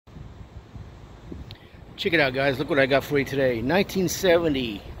Check it out, guys. Look what I got for you today.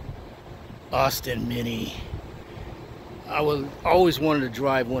 1970 Austin Mini. Always wanted to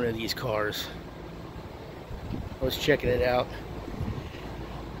drive one of these cars. I was checking it out.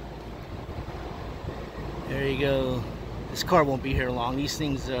 There you go. This car won't be here long. These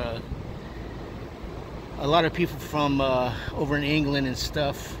things, a lot of people from over in England and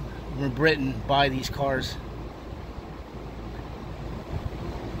stuff, over in Britain, buy these cars.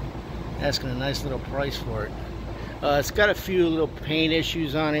 Asking a nice little price for it. It's got a few little paint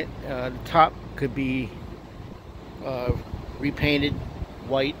issues on it. The top could be repainted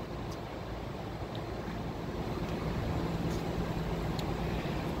white.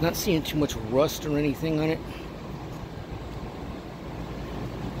 Not seeing too much rust or anything on it.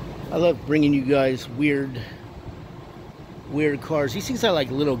 I love bringing you guys weird cars. These things are like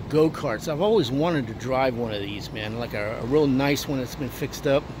little go-karts. I've always wanted to drive one of these, man. Like a real nice one that's been fixed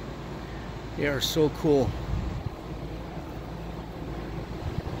up. They are so cool.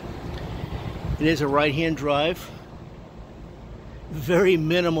 It is a right-hand drive. Very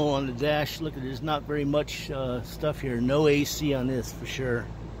minimal on the dash. Look, there's not very much stuff here. No AC on this for sure.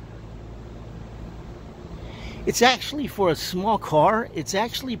 It's actually, for a small car, it's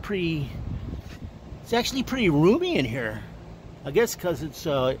actually pretty roomy in here. I guess because it's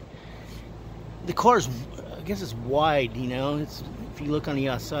the car's, I guess it's wide, you know. It's, if you look on the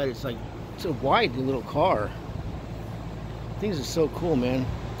outside, it's like it's a wide little car. Things are so cool, man.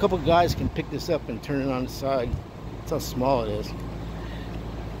 A couple of guys can pick this up and turn it on the side. That's how small it is.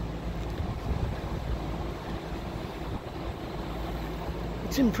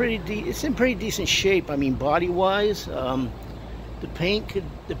 It's in pretty decent shape. I mean, body-wise, the paint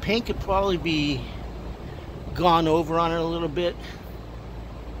could probably be gone over on it a little bit.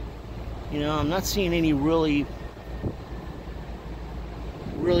 You know, I'm not seeing any really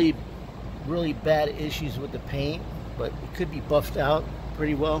bad issues with the paint, but it could be buffed out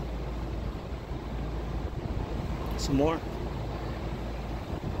pretty well. Some more.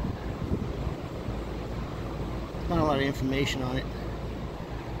 Not a lot of information on it.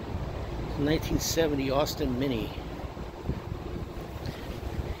 1970 Austin Mini.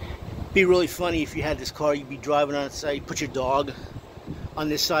 Be really funny if you had this car. You'd be driving on the side, you put your dog on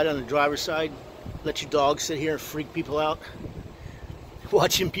this side, on the driver's side, let your dog sit here and freak people out.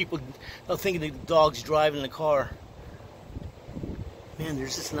 Watching people, they'll think the dog's driving the car. Man,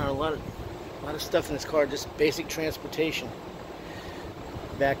 there's just not a lot of stuff in this car. Just basic transportation.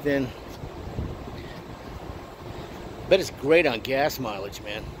 Back then, bet it's great on gas mileage,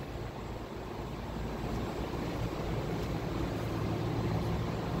 man.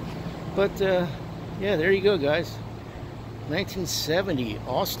 But yeah, there you go, guys. 1970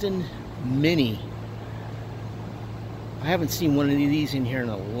 Austin Mini. I haven't seen one of these in here in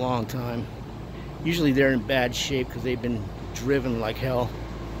a long time. Usually they're in bad shape because they've been driven like hell,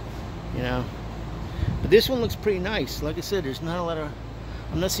 you know. But this one looks pretty nice. Like I said, there's not a lot of,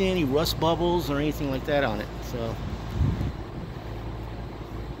 I'm not seeing any rust bubbles or anything like that on it. So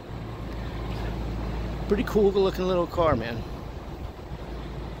pretty cool looking little car, man.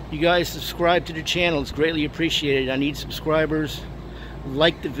 You guys subscribe to the channel. It's greatly appreciated. I need subscribers.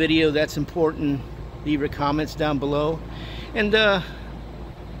 Like the video. That's important. Leave your comments down below. And I'm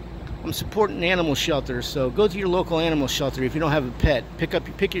supporting animal shelters, so go to your local animal shelter. If you don't have a pet,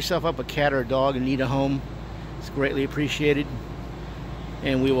 pick yourself up a cat or a dog and need a home. It's greatly appreciated.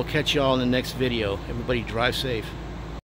 And we will catch you all in the next video. Everybody drive safe.